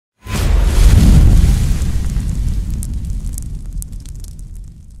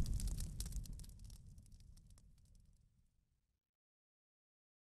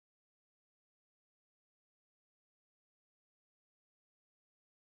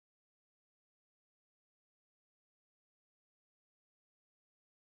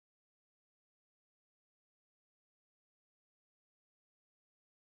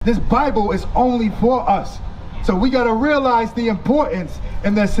This Bible is only for us. So we got to realize the importance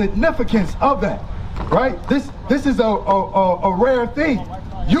and the significance of that, right? This is a rare thing.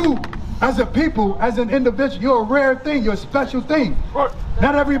 You, as a people, as an individual, you're a rare thing. You're a special thing.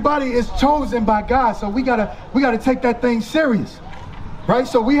 Not everybody is chosen by God, so we gotta take that thing serious, right?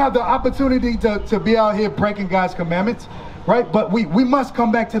 So we have the opportunity to be out here breaking God's commandments, right? But we must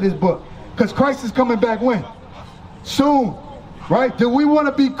come back to this book, because Christ is coming back when? Soon, right? Do we want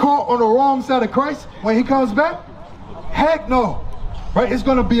to be caught on the wrong side of Christ when he comes back? Heck no, right? It's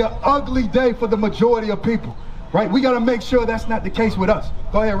going to be an ugly day for the majority of people, right? We got to make sure that's not the case with us.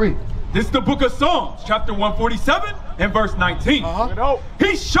 Go ahead, read. This is the book of Psalms, chapter 147 and verse 19.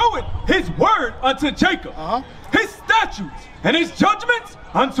 He showeth his word unto Jacob, his statutes and his judgments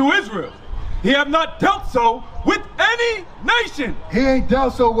unto Israel. He have not dealt so with any nation. He ain't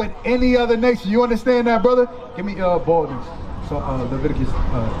dealt so with any other nation. You understand that, brother? Give me boldness. So Leviticus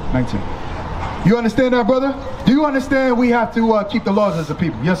 19. You understand that, brother? Do you understand we have to keep the laws as a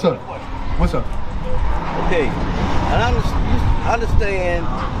people? Yes, sir. What's up? Okay, I understand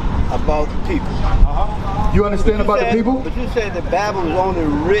about the people. You understand about the people? But you said the Bible was only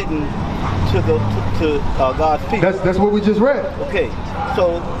written to God's people. That's what we just read. Okay,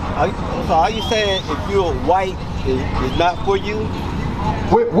 so are you saying if you're white, it's not for you?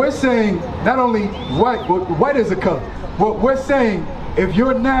 We're saying not only white, but white is a color. We're saying if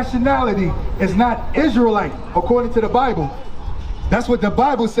your nationality is not Israelite, according to the Bible, that's what the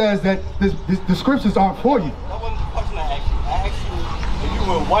Bible says, that the scriptures aren't for you. That wasn't the question I asked you. I asked you if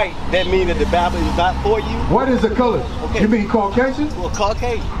you were white, that means that the Bible is not for you? What is a color? Okay. You mean Caucasian? Well,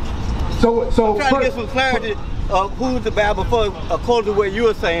 Caucasian. So I'm trying to get some clarity of who's the Bible for, according to what you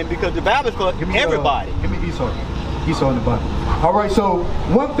were saying, because the Bible is for everybody. Give me Esau. Esau in the Bible. All right, so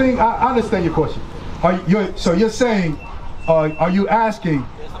one thing, I understand your question. So you're saying, are you asking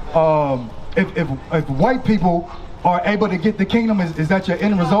if white people are able to get the kingdom, is that your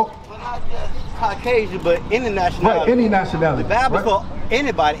end result? Well, not just Caucasian, but any nationality. Right, any nationality. The Bible is for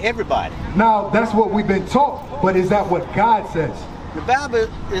anybody, everybody. Now, that's what we've been taught, but is that what God says? The Bible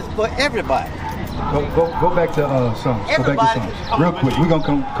is for everybody. Go back to Psalms. Go back to Psalms. Real quick, we're going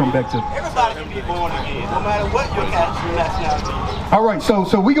to come back to it. Everybody can be born again, no matter what your nationality is. All right,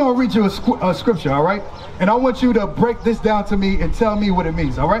 so we're going to read you a scripture, all right? And I want you to break this down to me and tell me what it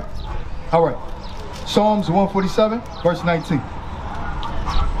means, all right? All right. Psalms 147, verse 19.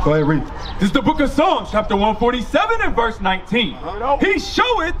 Go ahead, read. This is the book of Psalms, chapter 147 and verse 19. He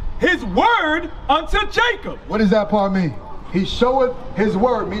showeth his word unto Jacob. What does that part mean? He showeth his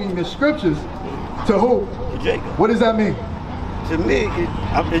word, meaning the scriptures, to who? To Jacob. What does that mean? To me,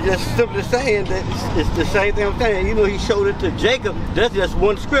 it's just simply saying that it's the same thing I'm saying. You know, he showed it to Jacob. That's just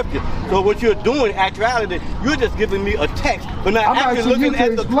one scripture. So what you're doing, in actuality, you're just giving me a text, but not actually looking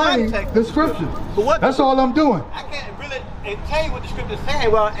at the context. The scripture. That's all I'm doing. I can't really tell you what the scripture is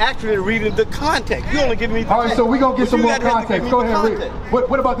saying without actually reading the context. You're only giving me the all right, so we're going to get some more context. Go ahead and read.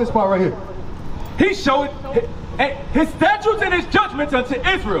 What about this part right here? He showed his statutes and his judgments unto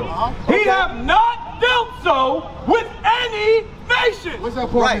Israel. He have not dealt so with any nation. What's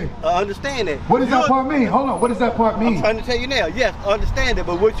that part mean? I understand that. What does that part mean? Hold on. What does that part mean? I'm trying to tell you now. Yes, I understand it.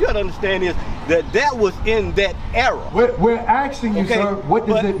 But what you have to understand is that was in that era. We're asking you, sir, what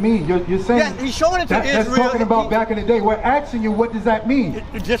does it mean? You're saying yes, he's showing it to Israel. That's talking about back in the day. We're asking you, what does that mean?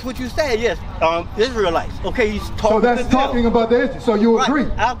 Just what you said, yes. Israelites. Okay, he's talking so that's talking about the Israelites. So you agree?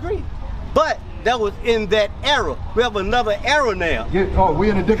 I agree. But that was in that era. We have another era now.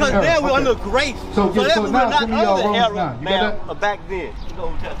 We're in a different era. Because now we're under grace. So now give me Romans 9. You now, back then.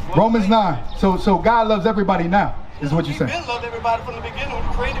 Romans 9. So God loves everybody now, is what you're saying. He loved everybody from the beginning when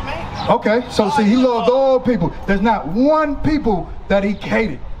he created man. Okay, so see, he loved all people. There's not one people that he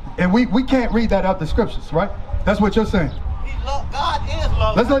hated. And we can't read that out the scriptures, right? That's what you're saying. God is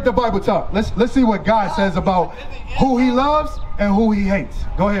love. Let's let the Bible talk. Let's see what God says about who he loves and who he hates.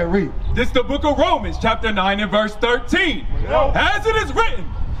 Go ahead, read. This is the book of Romans, chapter 9 and verse 13. As it is written,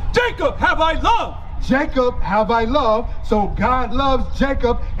 Jacob have I loved. Jacob have I loved. So God loves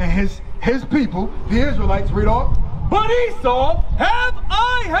Jacob and his people, the Israelites. Read on. But Esau have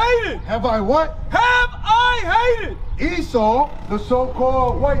I hated. Have I what? Have I hated. Esau, the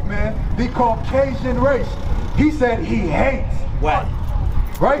so-called white man, the Caucasian race. He said he hates. Why?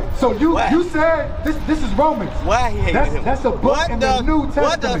 Right? So you said this is Romans. Why he hates him? That's a book in the New Testament.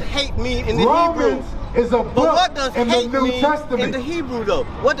 What does hate mean in the Romans Hebrew? Is a book in the New Testament. In the Hebrew though.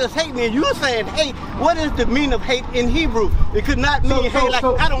 What does hate mean? You're saying hate. What is the meaning of hate in Hebrew? It could not mean hate like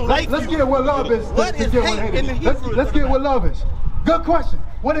I don't like you. Let's get what love is. What is hate in the Hebrew? Let's get what love is. Good question.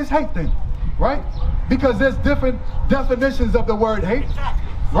 What is hate then? Right? Because there's different definitions of the word hate.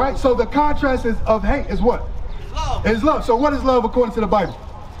 Right? So the contrast of hate is what? Love. Is love. So what is love according to the Bible?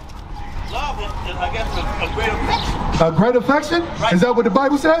 Love is, I guess, a great affection. A great affection? Right. Is that what the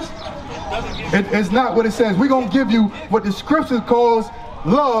Bible says? It's not what it says. We're going to give you what the scripture calls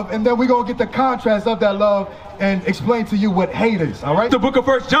love, and then we're going to get the contrast of that love and explain to you what hate is, all right? The book of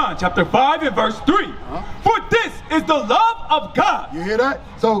 1 John, chapter 5 and verse 3. For this is the love of God. You hear that?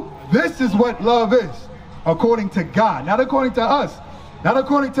 So this is what love is, according to God. Not according to us. Not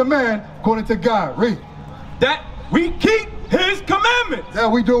according to man, according to God. Read. That we keep his commandments.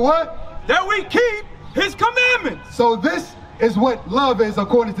 That we do what? That we keep his commandments. So this is what love is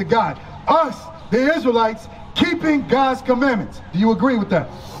according to God. Us, the Israelites, keeping God's commandments. Do you agree with that?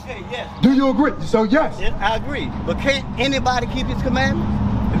 Okay, yes. Do you agree? So yes. Yes, I agree. But can't anybody keep his commandments?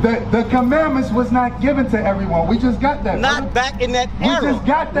 The commandments was not given to everyone. We just got that. Not brother. back in that We era. just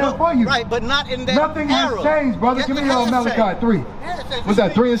got that for you. Right, but not in that Nothing era. has changed, brother. Yes, Give me it your has Malachi changed. 3. It has changed. What's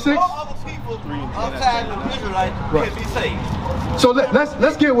that, 3 and 6? All other people outside of the Israelites can be saved. So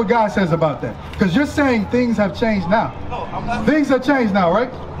let's get what God says about that. Because you're saying things have changed now. No, I'm not. Things have changed now, right?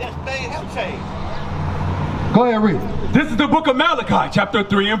 Yes, things have changed. Go ahead, read. This is the book of Malachi, chapter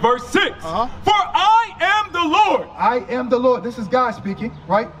 3 and verse 6. For I am the Lord. I am the Lord. This is God speaking,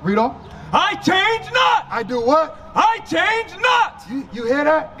 right? Read on. I change not. I do what? I change not. You hear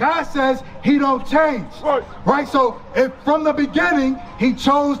that? God says he don't change. Right. Right? So if from the beginning he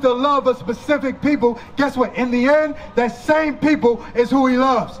chose to love a specific people, guess what? In the end, that same people is who he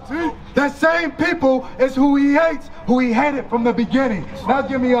loves. That same people is who he hates, who he hated from the beginning. Now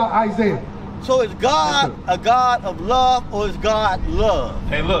give me Isaiah. So is God a God of love or is God love?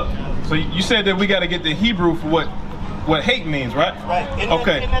 Hey, look. So you said that we got to get the Hebrew for what hate means, right? Right.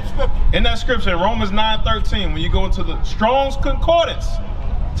 Okay. In that scripture. In that scripture, in Romans 9:13, when you go into the Strong's Concordance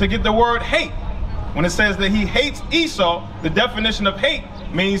to get the word hate, when it says that he hates Esau, the definition of hate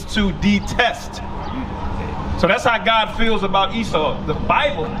means to detest. So that's how God feels about Esau. The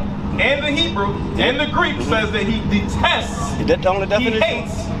Bible and the Hebrew and the Greek says that he detests. Is that the only definition? He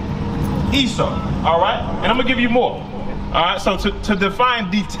hates Esau. All right? And I'm going to give you more. All right? So to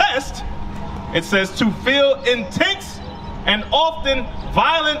define detest, it says to feel intense and often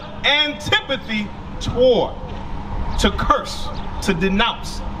violent antipathy toward, to curse, to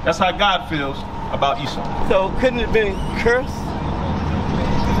denounce. That's how God feels about Esau. So couldn't it have been cursed?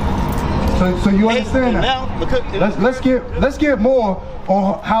 So you understand that? Now, because Let's get more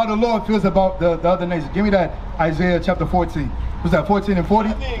on how the Lord feels about the other nations. Give me that Isaiah chapter 14. Was that 14 and 40?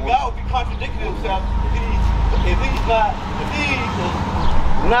 I mean, God would be contradicting himself if he's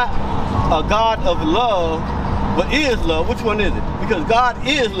not a God of love, but is love. Which one is it? Because God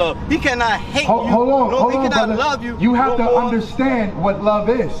is love. He cannot hate you. Hold on, he cannot brother. love you. You have to understand what love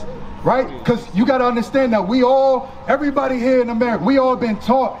is, right? Because you got to understand that everybody here in America, we all been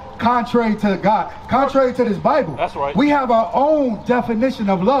taught contrary to God, contrary to this Bible. That's right. We have our own definition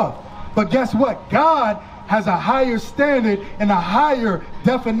of love. But guess what? God has a higher standard and a higher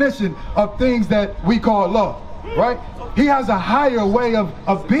definition of things that we call love, right? He has a higher way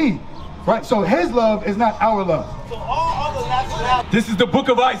of being, right? So his love is not our love. So all other nationalities. This is the book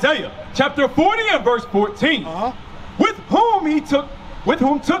of Isaiah, chapter 40 and verse 14. With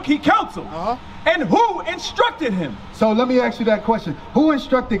whom took he counsel, and who instructed him? So let me ask you that question. Who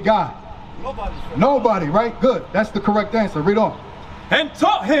instructed God? Nobody, right? Good. That's the correct answer. Read on. And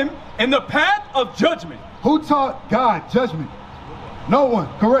taught him in the path of judgment. Who taught God judgment? No one.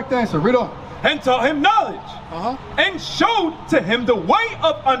 Correct answer. Read on. And taught him knowledge. And showed to him the way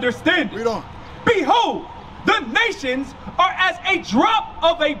of understanding. Read on. Behold, the nations are as a drop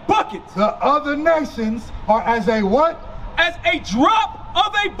of a bucket. The other nations are as a what? As a drop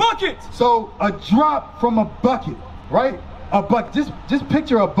of a bucket. So a drop from a bucket, right? A bucket. Just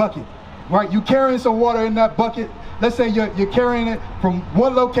picture a bucket, right? You carrying some water in that bucket. Let's say you're carrying it from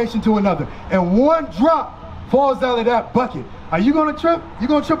one location to another, and one drop falls out of that bucket. Are you gonna trip? You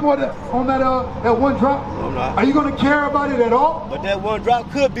gonna trip on that one drop? No, I'm not. Are you gonna care about it at all? But that one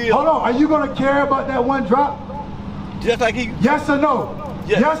drop could be. Hold on. Are you gonna care about that one drop? Just like he. Yes or no?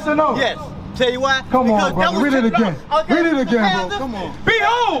 Yes or no? Yes. Tell you why? Come on, Because brother. that was Read it just- again. Okay. Read it again, bro. Come on.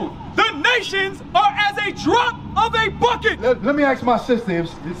 Behold, the nations are as a drop of a bucket. Let me ask my sister,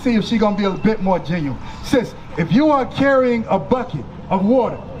 see if she's gonna be a bit more genuine. Sis, if you are carrying a bucket of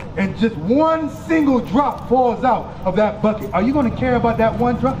water and just one single drop falls out of that bucket, are you gonna care about that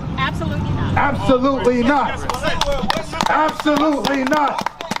one drop? Absolutely not. Absolutely not. Absolutely not.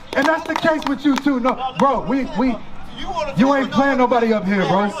 And that's the case with you too. No, bro, You ain't playing nobody up here,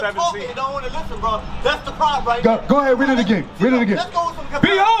 bro. You don't want to listen, bro. That's the problem right there. Go ahead, read it again. Read it again.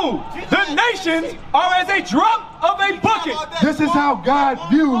 Behold, the nations are as a drop of a bucket. This is how God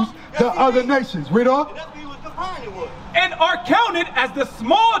views the other nations. Read on. And are counted as the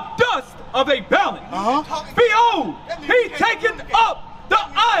small dust of a balance. Behold, he taketh up the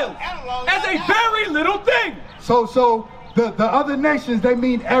isles as a very little thing. So the other nations, they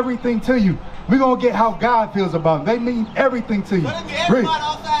mean everything to you. We're going to get how God feels about them. They mean everything to you. Read.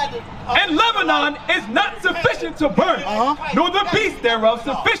 And Lebanon is not sufficient to burn, nor the beast thereof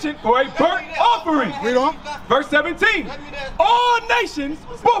sufficient for a burnt offering. Read on. Verse 17. All nations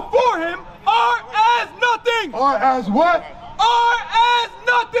before him are as nothing. Are as what? Are as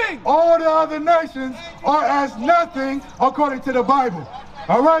nothing. All the other nations are as nothing according to the Bible.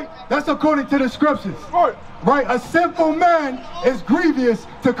 All right? That's according to the scriptures. Right? A sinful man is grievous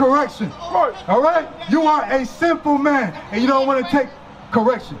to correction. All right? You are a sinful man and you don't want to take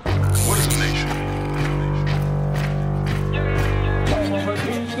correction. What is a nation?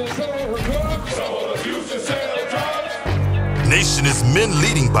 Nation is men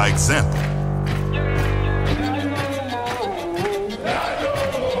leading by example.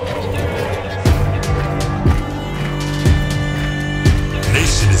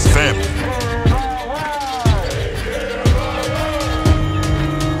 Nation is family.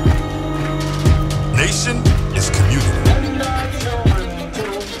 Nation is community.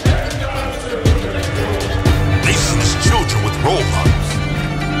 Nation is children with role models.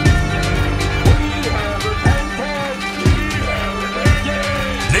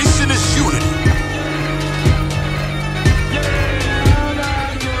 Nation is unity.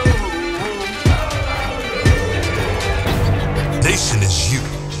 Nation is you.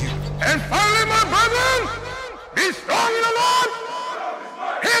 And finally, my brethren, be strong in the Lord.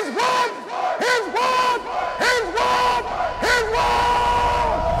 His word, his word.